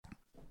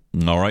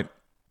All right.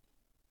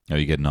 How are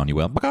you getting on? You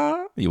well?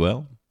 Baka? You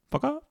well?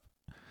 Baka?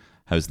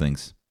 How's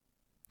things?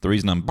 The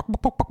reason I'm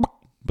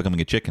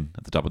becoming a chicken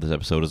at the top of this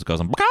episode is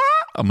because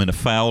I'm in a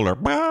Fowler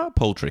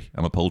poultry.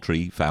 I'm a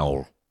poultry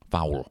fowl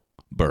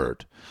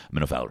bird. I'm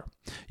in a Fowler.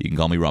 You can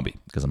call me Robbie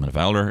because I'm in a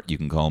Fowler. You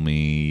can call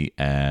me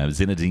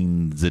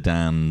Zinedine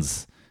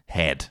Zidane's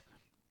head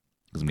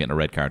because I'm getting a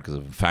red card because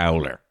of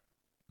Fowler.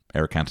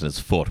 Eric Cantona's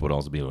foot would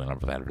also be a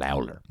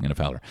Fowler. I'm in a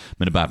Fowler.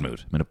 I'm in a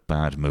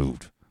bad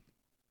mood.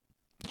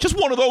 Just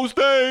one of those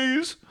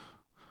days.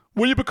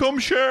 Will you become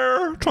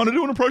Cher? Trying to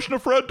do an impression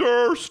of Fred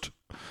Durst.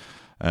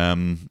 You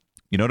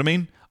know what I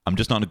mean? I'm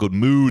just not in a good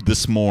mood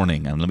this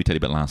morning. And let me tell you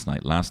about last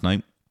night. Last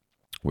night,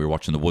 we were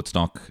watching the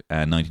Woodstock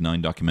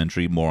 99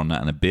 documentary. More on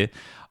that in a bit.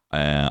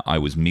 I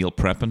was meal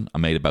prepping. I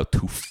made about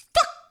 2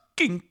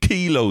 fucking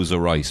kilos of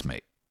rice,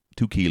 mate.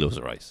 2 kilos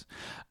of rice.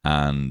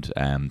 And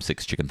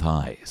 6 chicken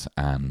thighs.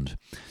 And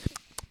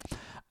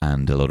a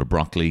load of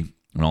broccoli.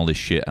 And all this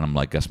shit. And I'm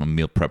like, that's my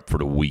meal prep for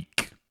the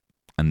week.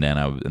 And then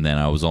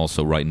I was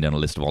also writing down a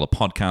list of all the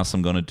podcasts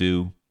I'm going to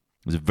do.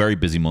 It was a very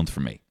busy month for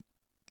me.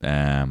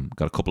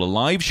 Got a couple of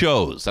live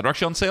shows that are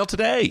actually on sale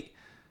today.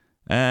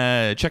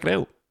 Check it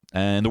out.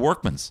 And the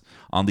Workman's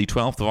on the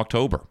 12th of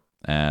October.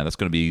 That's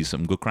going to be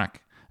some good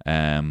crack.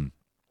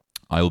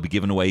 I will be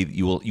giving away.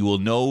 You will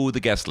know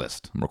the guest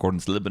list. I'm recording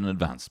this a little bit in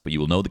advance, but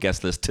you will know the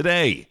guest list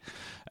today.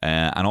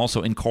 And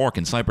also in Cork,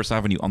 in Cypress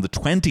Avenue, on the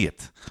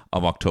 20th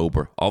of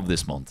October of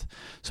this month.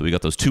 So we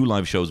got those 2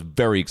 live shows.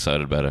 Very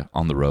excited about it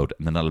on the road.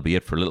 And then that'll be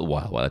it for a little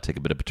while I take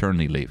a bit of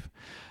paternity leave.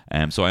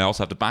 So I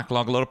also have to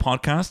backlog a lot of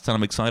podcasts, and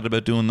I'm excited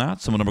about doing that.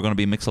 Some of them are going to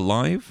be mixed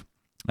live.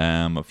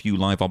 A few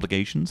live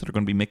obligations that are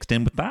going to be mixed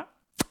in with that.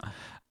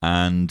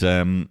 And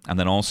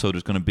then also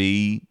there's going to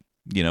be,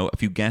 a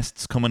few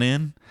guests coming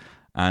in.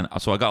 And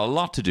so I got a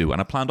lot to do.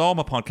 And I planned all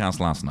my podcasts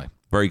last night.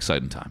 Very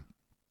exciting time.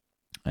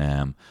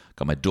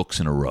 Got my ducks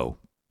in a row.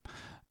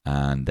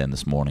 And then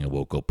this morning I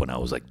woke up and I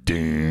was like,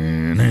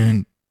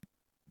 kind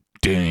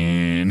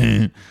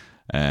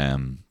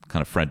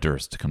of Fred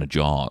Durst, kind of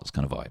Jaws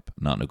kind of vibe.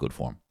 Not in a good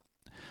form.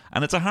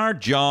 And it's a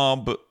hard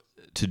job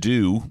to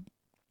do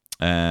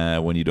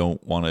when you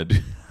don't want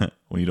to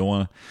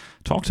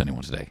talk to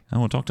anyone today. I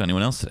don't want to talk to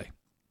anyone else today.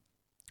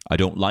 I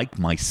don't like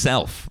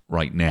myself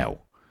right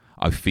now.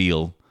 I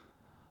feel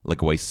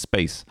like a waste of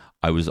space.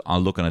 I was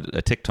looking at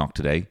a TikTok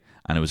today,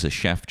 and it was a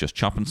chef just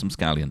chopping some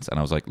scallions, and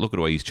I was like, look at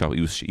the way he's chopping.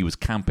 He was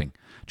camping,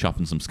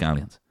 chopping some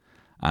scallions,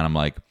 and I'm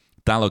like,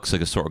 that looks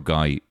like a sort of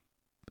guy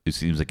who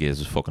seems like he has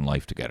his fucking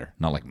life together,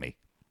 not like me.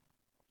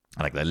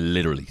 I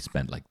literally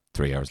spent like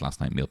 3 hours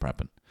last night meal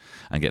prepping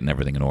and getting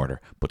everything in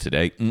order. But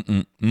today,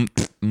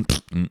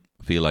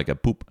 feel like a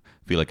poop.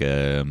 Feel like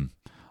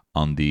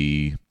on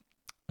the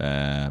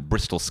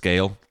Bristol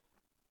scale,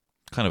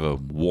 kind of a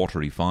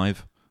watery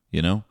 5,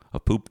 a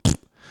poop.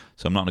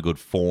 So I'm not in a good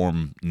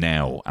form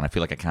now, and I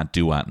feel like I can't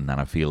do it, and then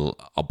I feel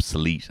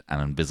obsolete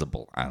and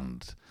invisible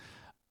and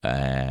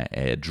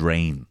a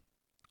drain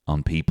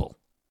on people.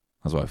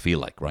 That's what I feel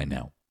like right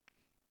now.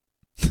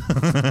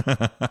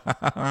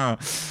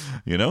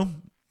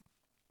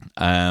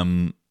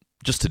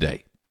 Just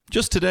today.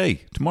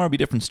 Tomorrow will be a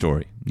different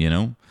story,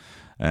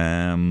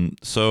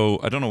 So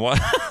I don't know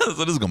what.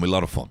 So this is going to be a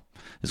lot of fun.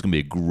 This is going to be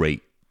a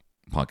great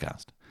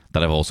podcast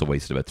that I've also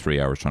wasted about 3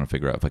 hours trying to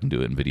figure out if I can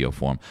do it in video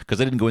form, because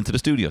I didn't go into the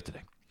studio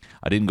today.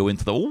 I didn't go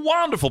into the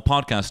wonderful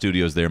podcast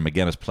studios there in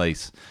McGuinness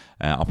Place,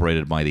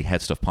 operated by the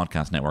Head Stuff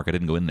Podcast Network. I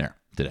didn't go in there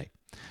today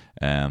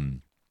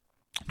to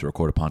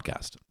record a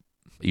podcast,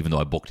 even though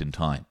I booked in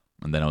time.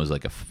 And then I was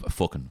like,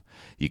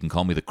 you can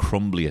call me the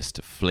crumbliest,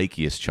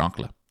 flakiest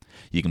chocolate.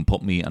 You can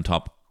put me on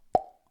top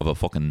of a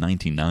fucking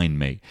 99,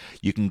 mate.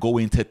 You can go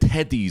into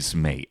Teddy's,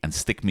 mate, and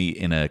stick me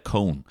in a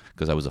cone,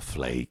 because I was a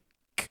flake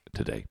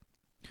today.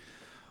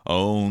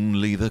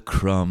 Only the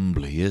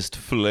crumbliest,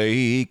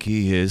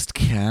 flakiest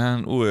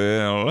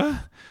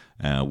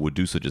would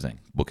do such a thing.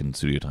 Book in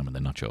studio time and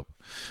then not show up.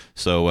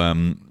 So,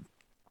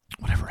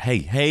 whatever.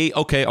 Hey,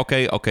 okay.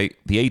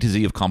 The A to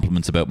Z of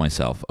compliments about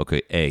myself.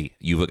 Okay, A,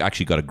 you've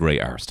actually got a great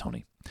arse,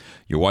 Tony.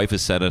 Your wife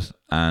has said it,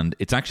 and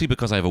it's actually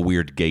because I have a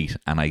weird gait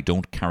and I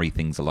don't carry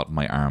things a lot in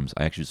my arms.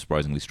 I actually have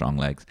surprisingly strong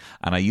legs.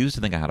 And I used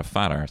to think I had a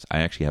fat arse. I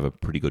actually have a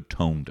pretty good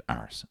toned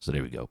arse. So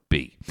there we go.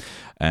 B,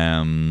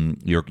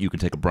 you can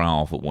take a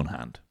bra off with one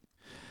hand.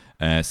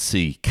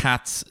 C,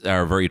 cats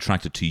are very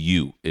attracted to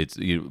you.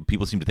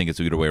 People seem to think it's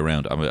the other way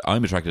around.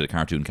 I'm attracted to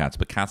cartoon cats,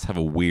 but cats have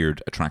a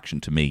weird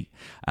attraction to me,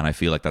 and I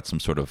feel like that's some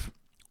sort of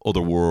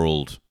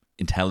otherworld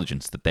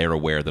intelligence that they're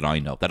aware that I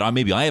know, that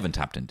maybe I haven't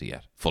tapped into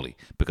yet fully,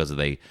 because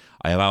I've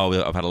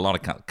had a lot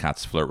of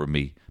cats flirt with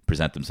me,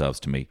 present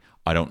themselves to me.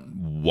 I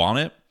don't want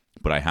it,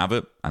 but I have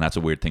it, and that's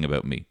a weird thing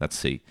about me. That's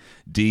C.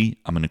 D,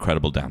 I'm an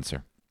incredible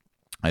dancer.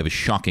 I have a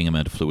shocking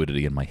amount of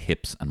fluidity in my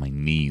hips and my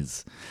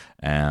knees.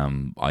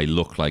 I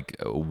look like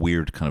a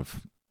weird kind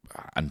of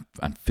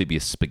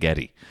amphibious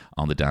spaghetti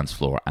on the dance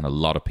floor, and a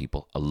lot of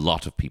people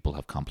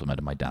have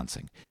complimented my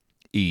dancing.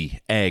 E,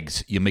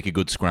 eggs. You make a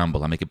good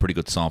scramble. I make a pretty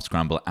good soft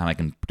scramble, and I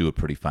can do it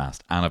pretty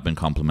fast. And I've been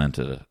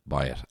complimented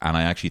by it. And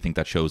I actually think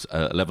that shows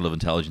a level of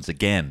intelligence,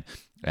 again,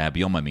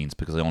 beyond my means,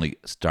 because I only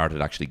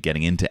started actually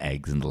getting into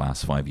eggs in the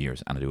last 5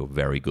 years, and I do a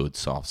very good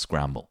soft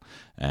scramble.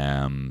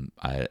 And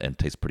it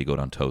tastes pretty good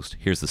on toast.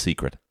 Here's the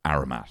secret: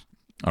 aromat.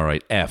 All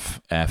right,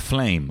 F,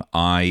 flame.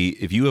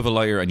 If you have a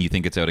lighter and you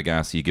think it's out of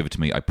gas, you give it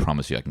to me. I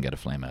promise you I can get a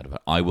flame out of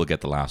it. I will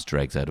get the last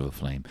dregs out of a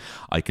flame.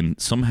 I can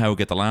somehow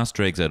get the last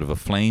dregs out of a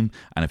flame,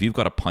 and if you've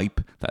got a pipe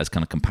that is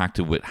kind of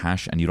compacted with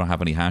hash and you don't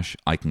have any hash,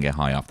 I can get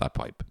high off that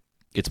pipe.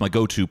 It's my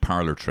go-to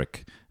parlour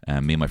trick.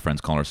 Me and my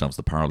friends call ourselves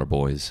the Parlour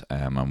Boys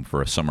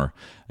for a summer,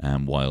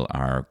 while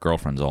our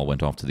girlfriends all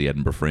went off to the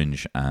Edinburgh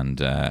Fringe and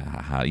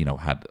had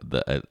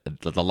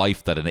the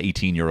life that an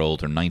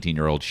 18-year-old or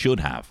 19-year-old should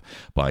have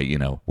by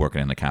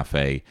working in a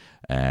cafe,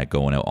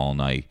 going out all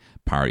night,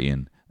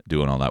 partying,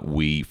 doing all that.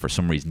 We, for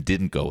some reason,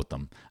 didn't go with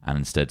them and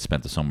instead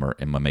spent the summer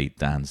in my mate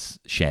Dan's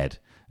shed,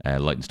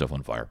 lighting stuff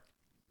on fire.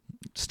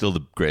 Still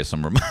the greatest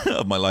summer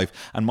of my life.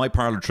 And my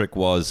parlour trick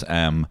was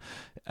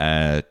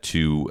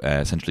to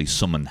essentially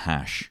summon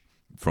hash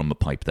from a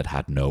pipe that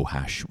had no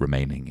hash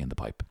remaining in the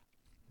pipe.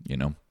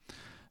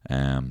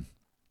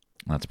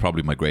 That's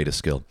probably my greatest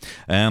skill.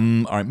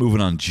 All right,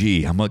 moving on.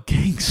 G, I'm a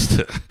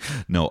gangster.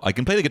 No, I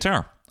can play the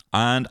guitar.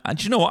 And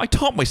you know what? I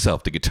taught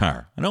myself the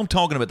guitar. I know I'm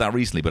talking about that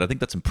recently, but I think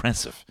that's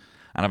impressive.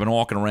 And I've been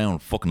walking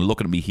around fucking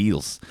looking at me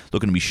heels,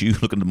 looking at me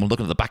shoes, looking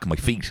at the back of my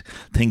feet,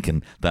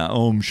 thinking that,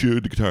 I'm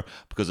sure the guitar.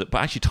 But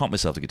I actually taught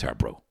myself the guitar,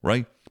 bro,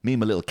 right? Me and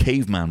my little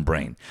caveman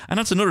brain. And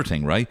that's another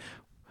thing, right?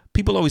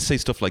 People always say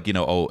stuff like,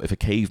 if a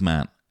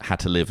caveman had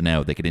to live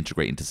now, they could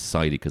integrate into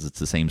society because it's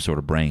the same sort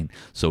of brain.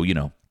 So,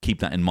 keep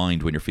that in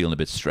mind when you're feeling a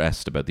bit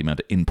stressed about the amount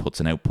of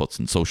inputs and outputs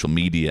and social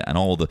media and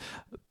all the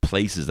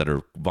places that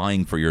are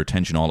vying for your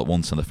attention all at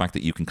once. And the fact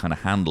that you can kind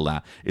of handle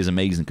that is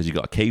amazing because you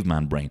got a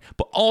caveman brain.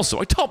 But also,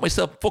 I taught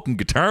myself fucking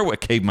guitar with a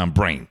caveman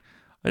brain.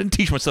 I didn't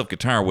teach myself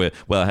guitar I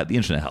had the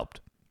internet helped.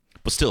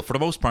 But still, for the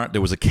most part,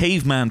 there was a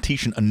caveman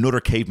teaching another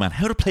caveman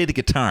how to play the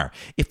guitar.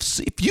 If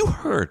you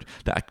heard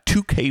that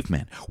two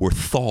cavemen were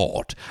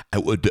thawed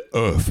out of the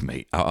earth,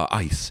 mate, out of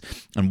ice,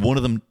 and one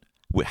of them,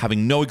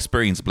 having no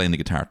experience of playing the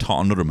guitar,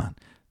 taught another man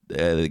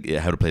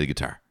how to play the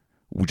guitar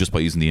just by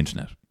using the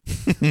internet.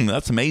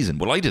 That's amazing.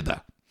 Well, I did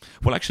that.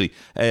 Well, actually,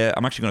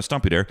 I'm actually going to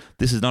stop you there.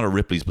 This is not a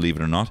Ripley's, believe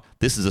it or not.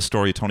 This is a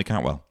story of Tony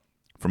Cantwell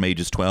from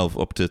ages 12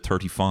 up to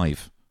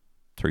 35.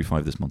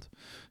 35 this month.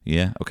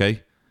 Yeah,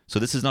 okay. So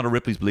this is not a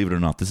Ripley's, believe it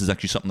or not. This is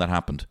actually something that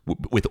happened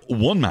with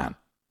one man.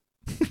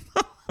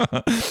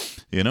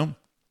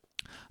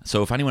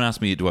 So if anyone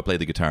asks me, do I play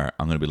the guitar?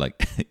 I'm going to be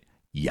like,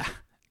 yeah,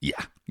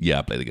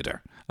 I play the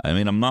guitar. I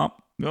mean, I'm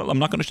not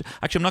going to...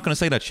 Actually, I'm not going to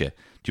say that shit.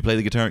 Do you play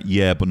the guitar?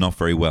 Yeah, but not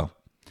very well.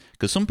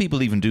 Because some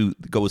people even do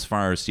go as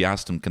far as you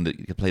ask them, can they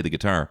play the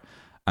guitar?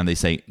 And they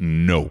say,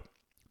 no.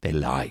 They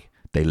lie.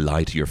 They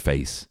lie to your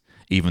face.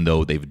 Even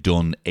though they've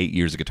done 8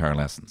 years of guitar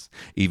lessons.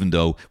 Even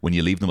though when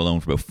you leave them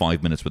alone for about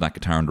 5 minutes with that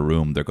guitar in the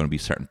room, they're going to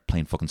be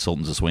playing fucking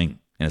Sultans of Swing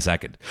in a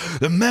second.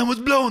 The man was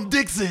blowing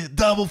Dixie,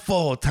 double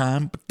four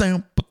time.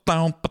 That's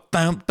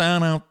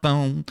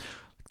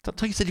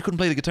how you said you couldn't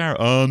play the guitar.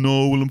 Oh,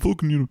 no, well, I'm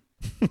fucking you.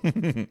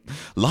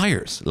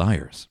 Liars.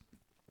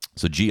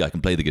 So G, I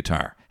can play the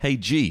guitar. Hey,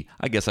 G,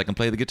 I guess I can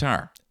play the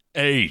guitar.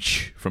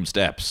 H, from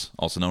Steps,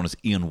 also known as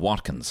Ian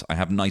Watkins. I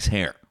have nice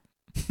hair.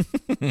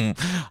 I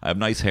have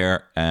nice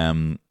hair,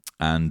 and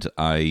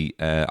I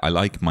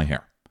like my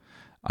hair.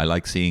 I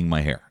like seeing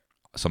my hair.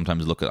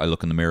 Sometimes I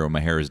look in the mirror when my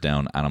hair is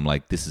down, and I'm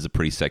like, this is a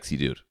pretty sexy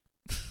dude.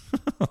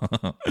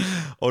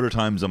 Other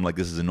times I'm like,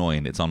 this is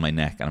annoying. It's on my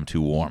neck, and I'm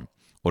too warm.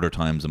 Other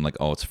times I'm like,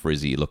 oh, it's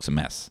frizzy. It looks a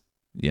mess.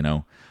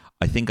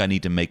 I think I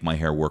need to make my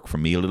hair work for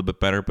me a little bit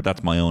better, but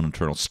that's my own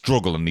internal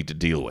struggle I need to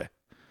deal with.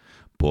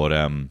 But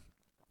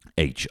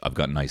H, I've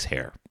got nice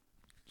hair.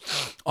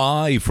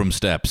 I from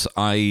Steps.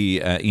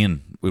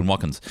 Ian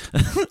Watkins.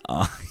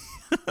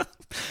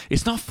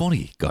 It's not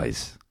funny,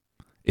 guys.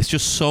 It's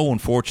just so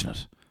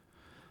unfortunate.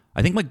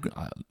 I think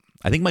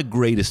my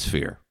greatest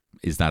fear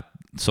is that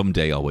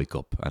someday I'll wake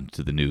up and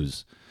to the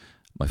news,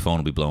 my phone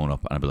will be blowing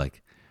up, and I'll be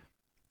like,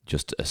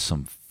 just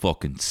some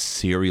fucking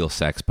serial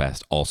sex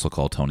pest, also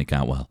called Tony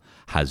Cantwell,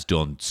 has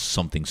done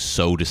something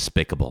so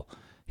despicable.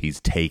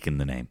 He's taken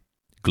the name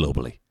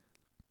globally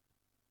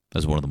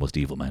as one of the most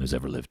evil men who's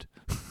ever lived.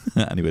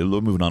 Anyway,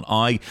 moving on.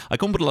 I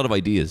come up with a lot of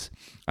ideas,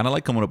 and I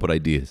like coming up with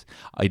ideas.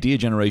 Idea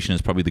generation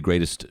is probably the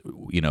greatest,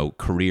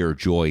 career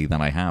joy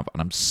that I have,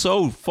 and I'm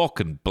so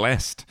fucking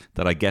blessed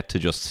that I get to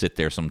just sit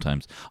there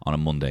sometimes on a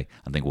Monday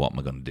and think, what am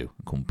I going to do?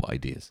 And come up with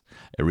ideas.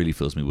 It really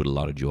fills me with a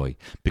lot of joy,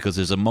 because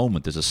there's a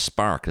moment, there's a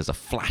spark, there's a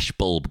flash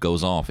bulb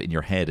goes off in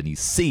your head, and you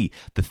see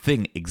the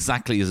thing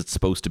exactly as it's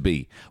supposed to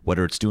be,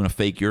 whether it's doing a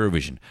fake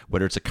Eurovision,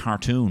 whether it's a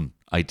cartoon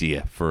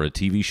idea for a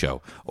TV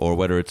show, or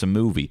whether it's a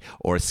movie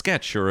or a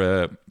sketch,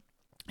 or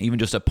even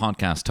just a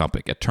podcast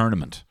topic, a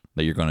tournament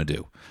that you're going to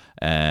do,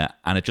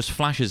 and it just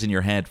flashes in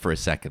your head for a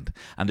second.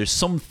 And there's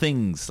some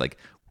things, like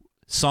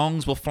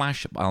Songs will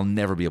flash. I'll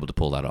never be able to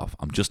pull that off.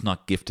 I'm just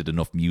not gifted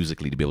enough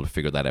musically to be able to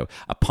figure that out.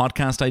 A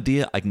podcast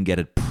idea, I can get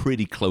it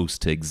pretty close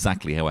to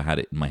exactly how I had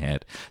it in my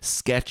head.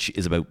 Sketch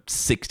is about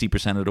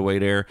 60% of the way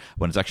there.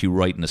 When it's actually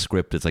writing a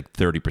script, it's like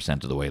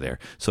 30% of the way there.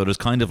 So there's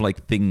kind of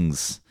like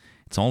things.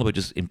 It's all about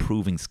just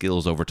improving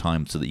skills over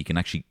time so that you can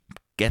actually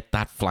get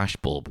that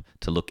flashbulb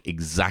to look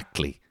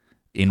exactly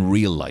in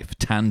real life,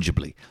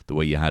 tangibly, the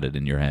way you had it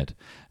in your head.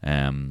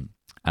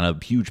 And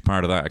a huge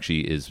part of that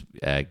actually is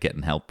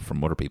getting help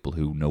from other people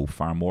who know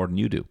far more than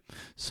you do.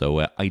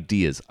 So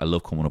ideas. I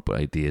love coming up with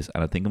ideas,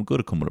 and I think I'm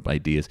good at coming up with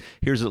ideas.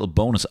 Here's a little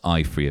bonus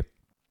eye for you.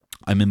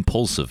 I'm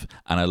impulsive,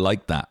 and I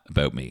like that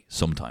about me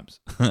sometimes.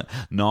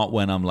 Not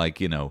when I'm like,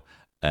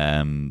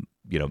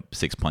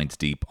 6 pints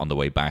deep on the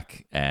way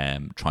back,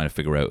 trying to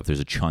figure out if there's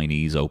a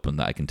Chinese open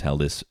that I can tell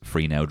this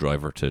Free Now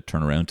driver to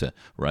turn around to,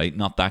 right?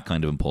 Not that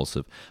kind of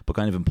impulsive, but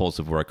kind of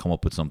impulsive where I come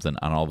up with something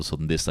and all of a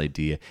sudden this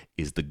idea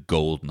is the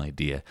golden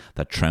idea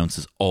that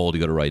trounces all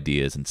the other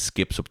ideas and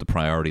skips up the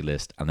priority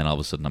list, and then all of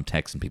a sudden I'm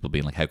texting people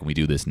being like, how can we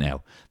do this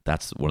now?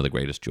 That's one of the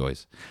greatest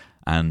joys.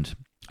 And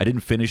I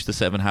didn't finish the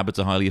 7 Habits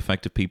of Highly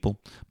Effective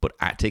People, but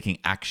taking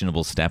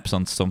actionable steps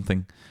on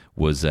something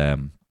was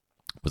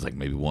like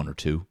maybe 1 or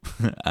 2.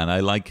 And I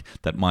like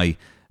that my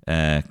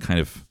kind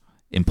of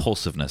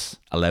impulsiveness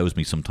allows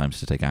me sometimes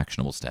to take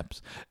actionable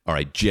steps. All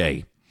right,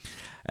 Jay.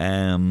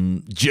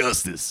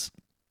 Justice.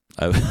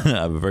 I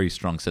have a very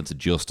strong sense of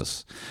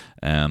justice.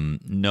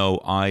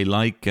 No, I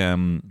like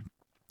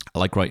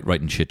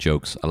writing shit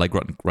jokes. I like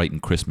writing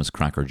Christmas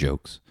cracker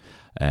jokes.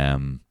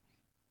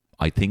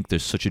 I think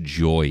there's such a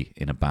joy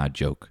in a bad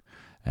joke.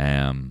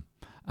 And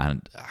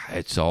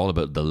it's all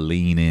about the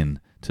lean in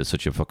to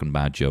such a fucking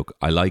bad joke.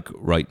 I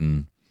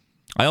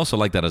also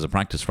like that as a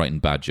practice, writing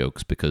bad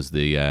jokes, because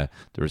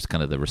there's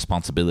kind of the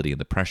responsibility and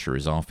the pressure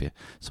is off you.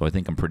 So I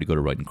think I'm pretty good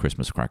at writing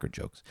Christmas cracker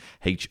jokes.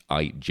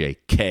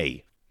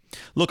 HIJK.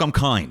 Look, I'm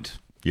kind.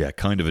 Yeah,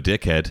 kind of a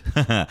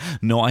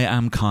dickhead. No, I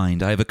am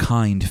kind. I have a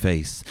kind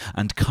face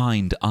and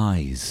kind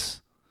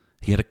eyes.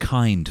 He had a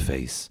kind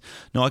face.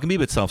 No, I can be a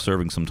bit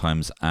self-serving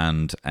sometimes,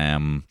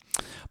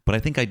 but I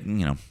think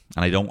and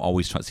I don't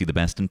always try to see the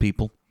best in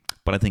people.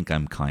 But I think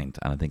I'm kind,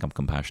 and I think I'm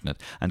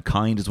compassionate. And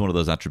kind is one of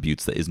those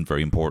attributes that isn't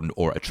very important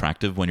or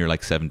attractive when you're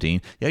like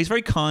 17. Yeah, he's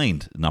very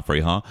kind, not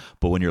very hot.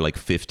 But when you're like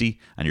 50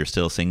 and you're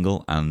still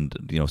single, and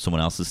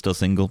someone else is still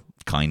single,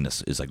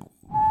 kindness is like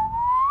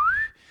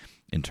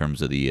in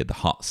terms of the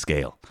hot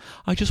scale.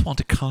 I just want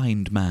a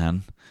kind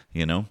man,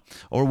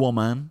 or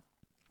woman,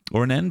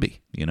 or an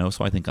envy,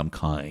 So I think I'm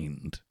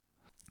kind.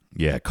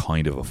 Yeah,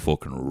 kind of a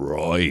fucking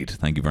right.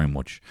 Thank you very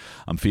much.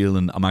 I'm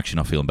actually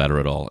not feeling better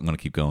at all. I'm going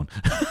to keep going.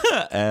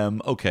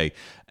 Okay.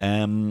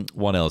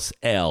 What else?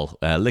 L.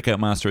 Lick-Out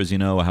Master, as you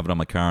know. I have it on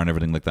my car and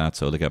everything like that.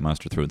 So Lick-Out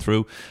Master through and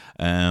through.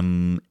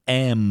 M.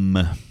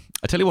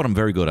 I tell you what I'm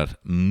very good at.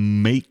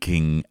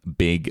 Making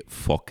big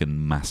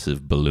fucking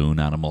massive balloon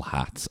animal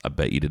hats. I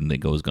bet you didn't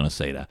think I was going to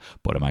say that,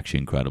 but I'm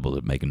actually incredible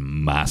at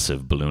making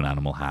massive balloon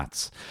animal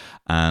hats.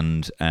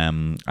 And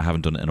I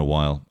haven't done it in a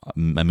while.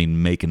 I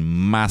mean,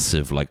 making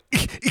massive, like,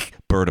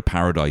 bird of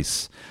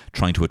paradise,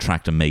 trying to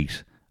attract a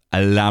mate,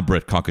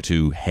 elaborate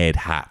cockatoo head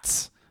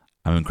hats.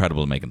 I'm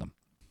incredible at making them.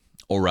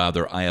 Or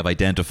rather, I have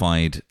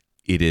identified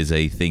it is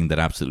a thing that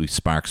absolutely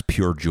sparks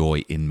pure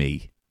joy in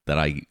me, that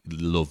I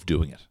love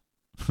doing it.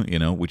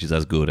 Which is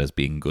as good as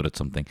being good at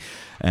something.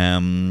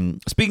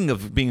 Speaking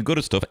of being good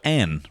at stuff,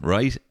 N,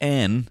 right?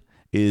 N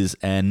is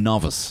a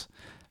novice.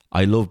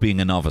 I love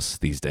being a novice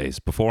these days.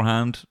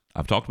 Beforehand,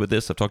 I've talked about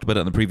this. I've talked about it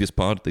in the previous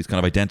pod. These kind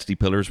of identity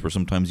pillars where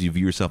sometimes you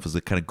view yourself as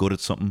kind of good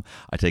at something.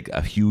 I take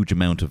a huge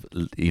amount of,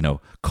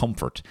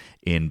 comfort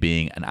in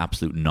being an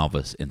absolute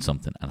novice in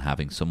something and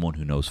having someone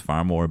who knows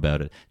far more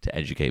about it to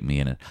educate me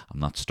in it. I'm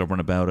not stubborn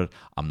about it.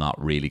 I'm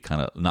not really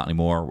not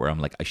anymore where I'm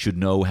like, I should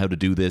know how to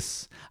do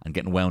this and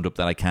getting wound up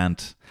that I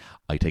can't.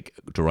 I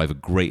derive a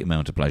great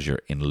amount of pleasure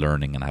in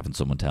learning and having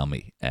someone tell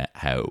me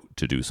how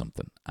to do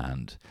something,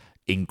 and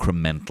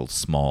incremental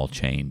small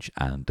change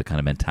and the kind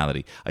of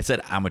mentality. I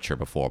said amateur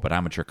before, but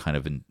amateur kind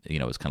of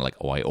is kind of like,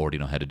 I already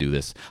know how to do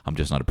this. I'm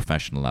just not a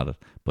professional at it.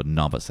 But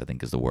novice, I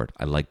think, is the word.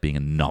 I like being a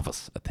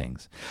novice at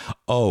things.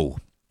 Oh,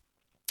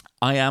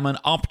 I am an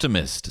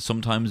optimist,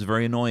 sometimes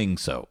very annoying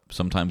so.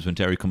 Sometimes when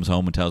Terry comes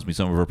home and tells me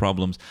some of her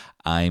problems,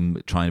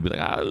 I'm trying to be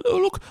like,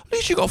 look, at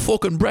least you got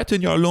fucking breath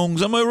in your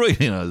lungs, am I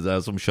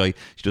right? Some shy.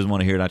 She doesn't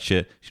want to hear that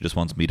shit. She just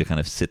wants me to kind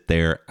of sit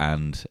there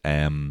and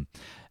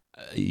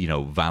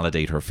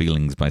validate her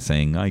feelings by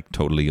saying, I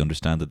totally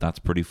understand that that's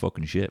pretty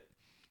fucking shit.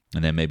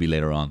 And then maybe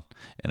later on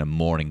in a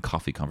morning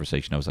coffee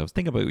conversation, I was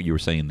thinking about what you were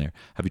saying there.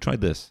 Have you tried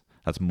this?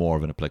 That's more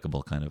of an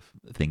applicable kind of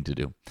thing to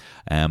do.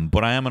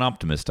 But I am an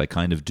optimist. I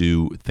kind of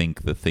do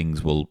think that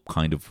things will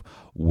kind of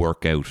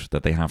work out,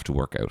 that they have to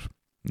work out.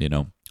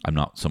 I'm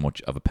not so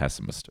much of a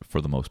pessimist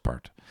for the most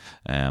part.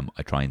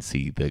 I try and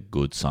see the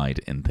good side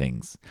in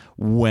things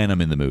when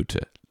I'm in the mood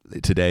to.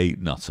 Today,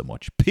 not so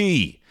much.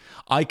 P.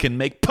 I can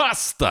make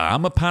pasta.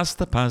 I'm a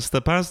pasta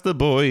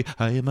boy.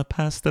 I am a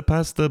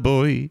pasta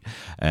boy.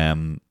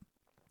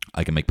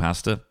 I can make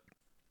pasta.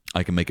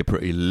 I can make a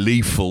pretty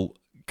lethal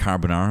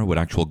carbonara with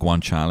actual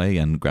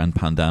guanciale and Gran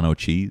Padano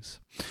cheese.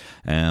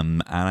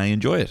 And I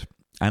enjoy it.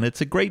 And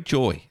it's a great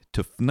joy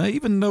to,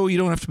 even though you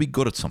don't have to be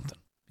good at something,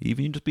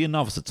 even you just be a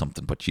novice at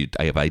something, but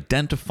I have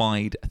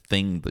identified a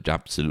thing that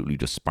absolutely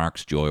just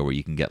sparks joy where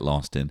you can get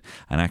lost in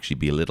and actually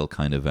be a little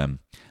kind of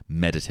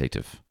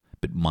meditative, a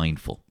bit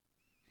mindful.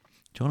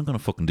 Do you know what I'm going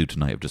to fucking do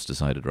tonight? I've just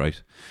decided,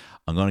 right?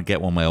 I'm going to get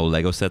one of my old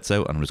Lego sets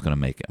out and I'm just going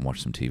to make it and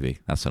watch some TV.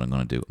 That's what I'm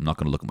going to do. I'm not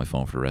going to look at my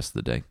phone for the rest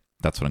of the day.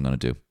 That's what I'm going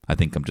to do. I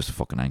think I'm just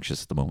fucking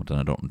anxious at the moment and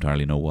I don't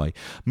entirely know why.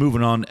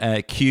 Moving on,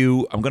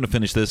 Q. I'm going to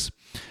finish this.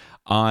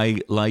 I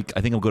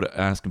think I'm good at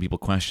asking people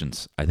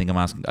questions. Even if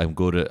I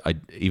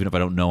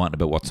don't know anything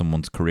about what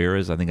someone's career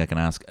is, I think I can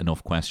ask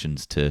enough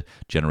questions to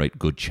generate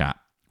good chat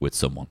with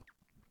someone.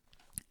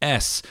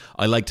 S,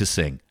 I like to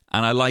sing.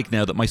 And I like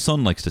now that my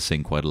son likes to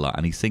sing quite a lot,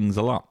 and he sings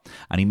a lot,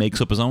 and he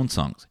makes up his own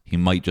songs. He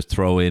might just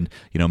throw in,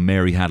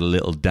 Mary Had a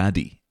Little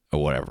Daddy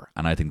or whatever,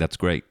 and I think that's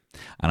great.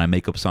 And I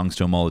make up songs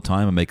to him all the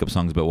time. I make up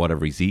songs about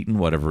whatever he's eating,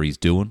 whatever he's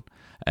doing.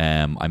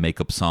 I make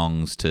up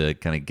songs to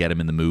kind of get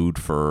him in the mood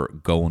for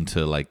going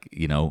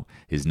to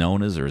his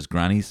nonas or his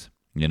grannies,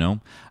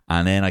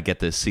 and then I get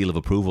the seal of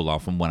approval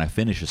off him when I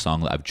finish a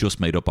song that I've just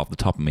made up off the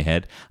top of my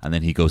head, and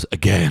then he goes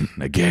again,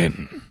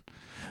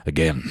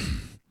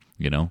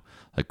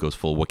 like goes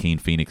full Joaquin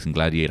Phoenix and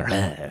Gladiator,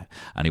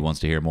 and he wants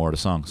to hear more of the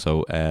song.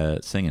 So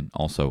singing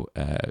also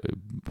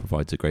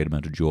provides a great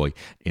amount of joy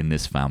in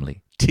this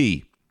family.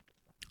 T,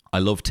 I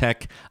love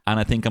tech, and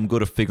I think I'm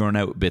good at figuring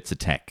out bits of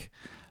tech.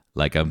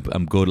 Like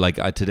I'm good.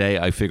 Today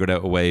I figured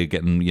out a way of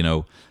getting,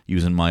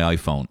 using my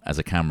iPhone as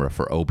a camera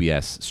for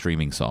OBS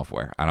streaming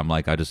software. And I'm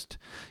like, I just,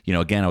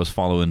 again, I was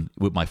following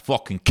with my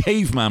fucking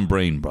caveman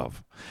brain,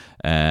 bruv,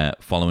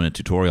 following a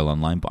tutorial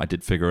online, but I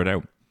did figure it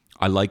out.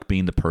 I like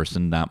being the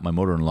person that my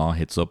mother-in-law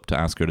hits up to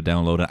ask her to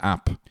download an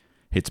app.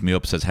 Hits me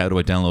up, says, how do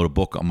I download a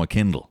book on my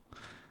Kindle?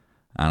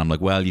 And I'm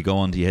like, well, you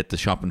hit the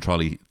shopping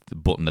trolley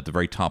button at the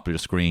very top of the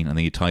screen, and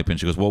then you type in.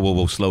 She goes,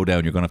 whoa, slow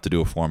down. You're going to have to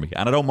do it for me.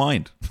 And I don't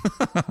mind.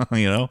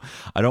 I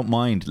don't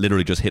mind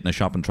literally just hitting a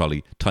shopping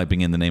trolley,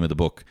 typing in the name of the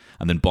book,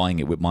 and then buying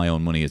it with my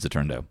own money, as it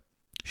turned out.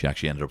 She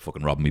actually ended up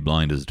fucking robbing me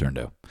blind, as it turned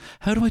out.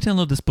 How do I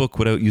download this book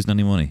without using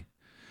any money?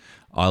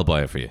 I'll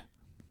buy it for you.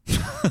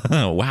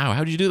 Wow,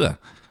 how did you do that?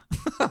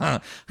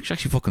 She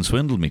actually fucking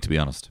swindled me, to be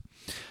honest.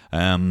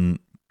 So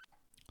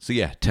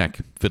yeah, tech,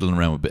 fiddling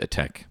around with a bit of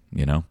tech,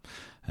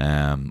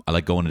 I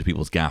like going into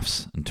people's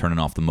gaffs and turning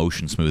off the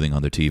motion smoothing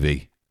on their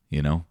TV,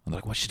 and they're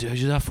like, what should I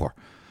do that for?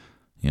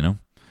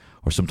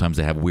 Or sometimes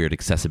they have weird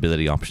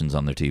accessibility options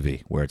on their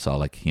TV where it's all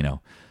like,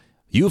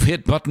 you've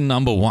hit button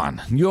number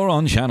 1, you're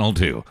on channel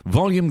 2,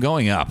 volume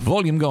going up,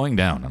 volume going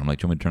down. And I'm like,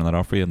 do you want me to turn that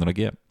off for you? And they're like,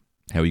 yeah.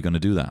 How are you going to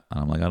do that? And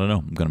I'm like, I don't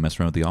know. I'm going to mess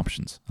around with the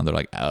options. And they're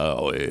like,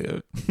 oh,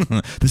 yeah.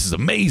 This is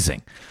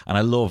amazing. And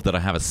I love that I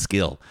have a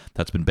skill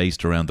that's been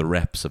based around the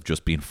reps of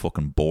just being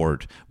fucking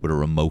bored with a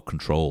remote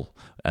control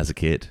as a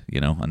kid,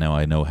 And now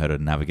I know how to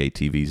navigate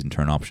TVs and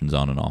turn options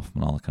on and off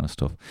and all that kind of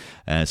stuff.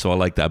 So I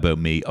like that about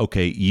me.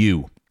 Okay,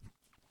 you.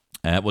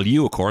 Well,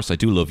 you, of course, I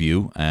do love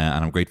you,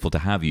 and I'm grateful to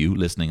have you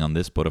listening on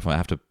this. But if I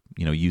have to,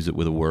 use it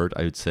with a word,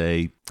 I would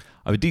say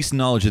I have a decent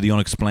knowledge of the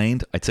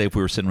unexplained. I'd say if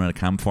we were sitting around a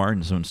campfire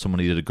and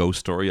somebody did a ghost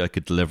story, I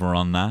could deliver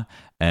on that.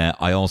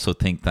 I also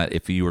think that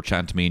if you were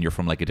chatting to me and you're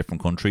from like a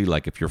different country,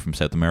 like if you're from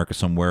South America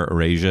somewhere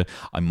or Asia,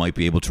 I might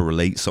be able to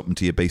relate something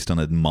to you based on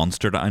a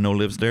monster that I know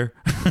lives there,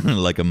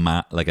 like a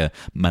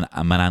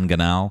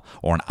mananganal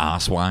or an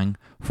aswang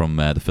from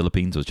the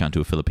Philippines. I was chatting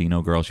to a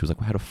Filipino girl. She was like,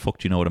 well, how the fuck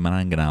do you know what a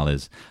mananganal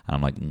is? And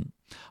I'm like,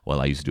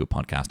 well, I used to do a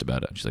podcast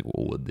about it. And she's like,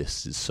 oh,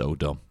 this is so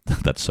dumb.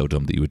 That's so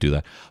dumb that you would do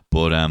that.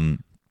 But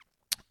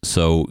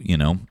so,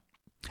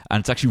 and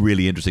it's actually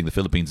really interesting, the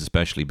Philippines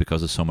especially,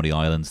 because of so many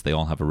islands. They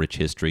all have a rich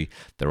history.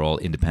 They're all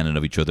independent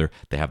of each other.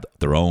 They have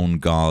their own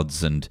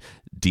gods and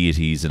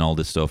deities and all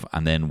this stuff.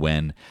 And then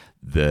when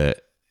the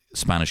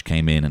Spanish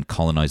came in and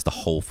colonized the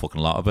whole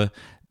fucking lot of it,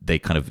 they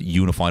kind of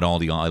unified all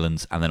the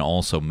islands and then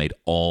also made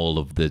all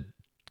of the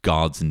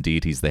gods and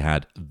deities they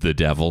had the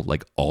devil.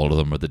 Like all of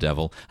them are the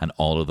devil, and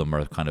all of them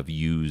are kind of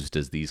used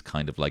as these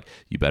kind of like,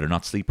 you better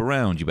not sleep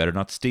around, you better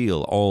not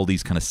steal. All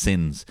these kind of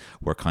sins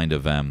were kind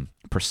of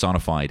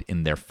personified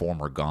in their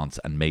former gods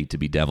and made to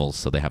be devils.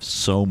 So they have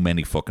so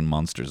many fucking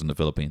monsters in the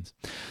Philippines.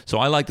 So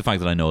I like the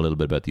fact that I know a little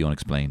bit about the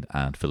unexplained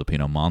and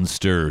Filipino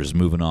monsters.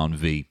 Moving on,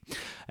 V.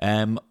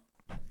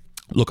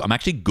 Look, I'm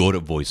actually good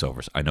at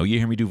voiceovers. I know you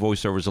hear me do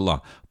voiceovers a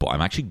lot, but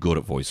I'm actually good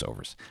at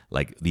voiceovers.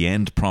 Like the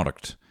end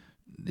product,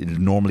 it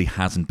normally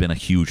hasn't been a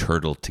huge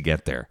hurdle to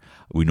get there.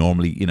 We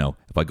normally,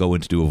 if I go in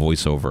to do a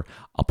voiceover,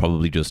 I'll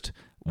probably just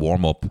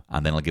warm up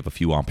and then I'll give a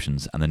few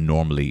options and then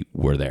normally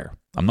we're there.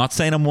 I'm not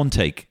saying I'm one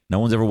take. No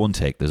one's ever one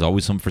take. There's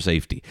always some for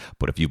safety.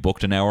 But if you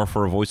booked an hour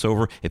for a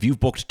voiceover, if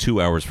you've booked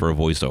 2 hours for a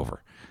voiceover,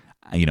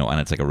 and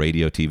it's like a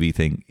radio TV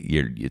thing,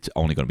 it's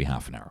only going to be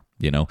half an hour.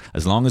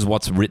 As long as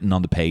what's written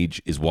on the page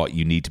is what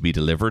you need to be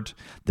delivered,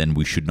 then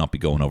we should not be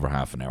going over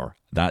half an hour.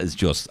 That is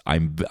just, I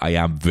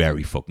am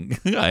very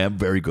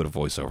good at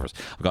voiceovers.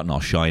 I've gotten all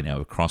shy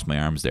now, I've crossed my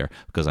arms there,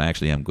 because I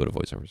actually am good at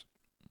voiceovers.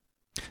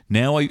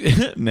 Now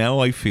I now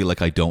I feel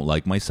like I don't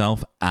like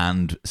myself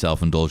and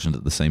self-indulgent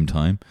at the same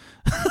time.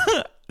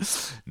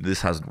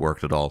 This hasn't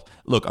worked at all.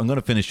 Look, I'm going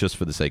to finish just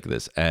for the sake of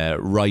this.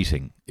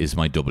 Writing is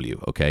my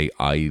W, okay?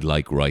 I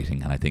like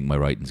writing, and I think my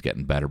writing's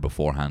getting better.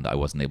 Beforehand, I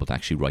wasn't able to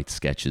actually write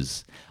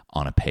sketches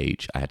on a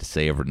page. I had to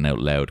say everything out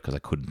loud because I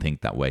couldn't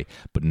think that way.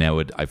 But now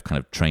I've kind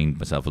of trained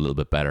myself a little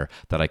bit better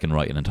that I can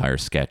write an entire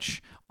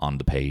sketch on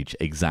the page,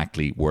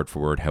 exactly word for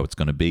word how it's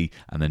going to be,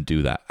 and then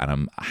do that. And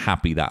I'm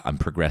happy that I'm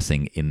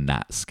progressing in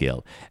that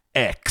skill.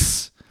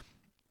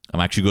 I'm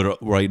actually good at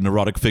writing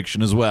erotic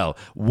fiction as well.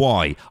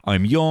 Why?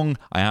 I'm young.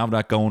 I have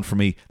that going for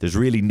me. There's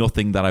really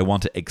nothing that I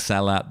want to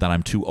excel at that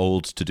I'm too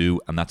old to do,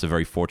 and that's a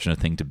very fortunate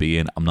thing to be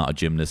in. I'm not a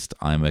gymnast.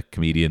 I'm a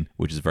comedian,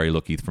 which is very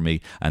lucky for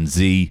me. And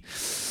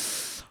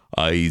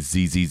I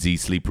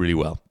sleep really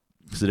well.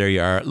 So there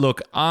you are.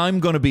 Look, I'm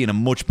going to be in a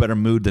much better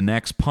mood the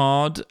next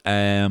pod.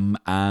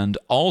 And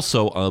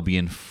also, I'll be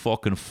in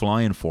fucking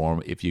flying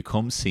form if you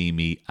come see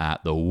me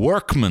at the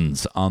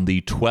Workman's on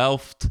the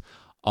 12th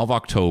of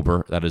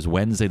October. That is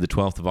Wednesday, the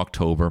 12th of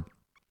October.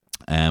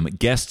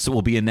 Guests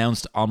will be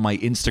announced on my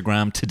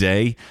Instagram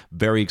today.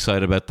 Very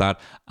excited about that.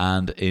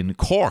 And in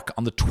Cork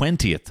on the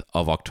 20th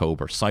of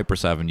October,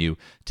 Cypress Avenue.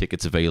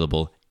 Tickets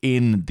available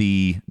in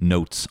the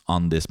notes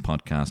on this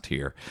podcast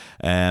here.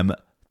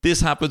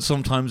 This happens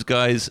sometimes,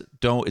 guys.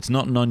 It's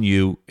nothing on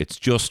you. It's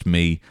just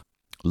me.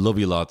 Love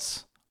you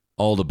lots.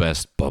 All the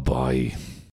best. Bye-bye.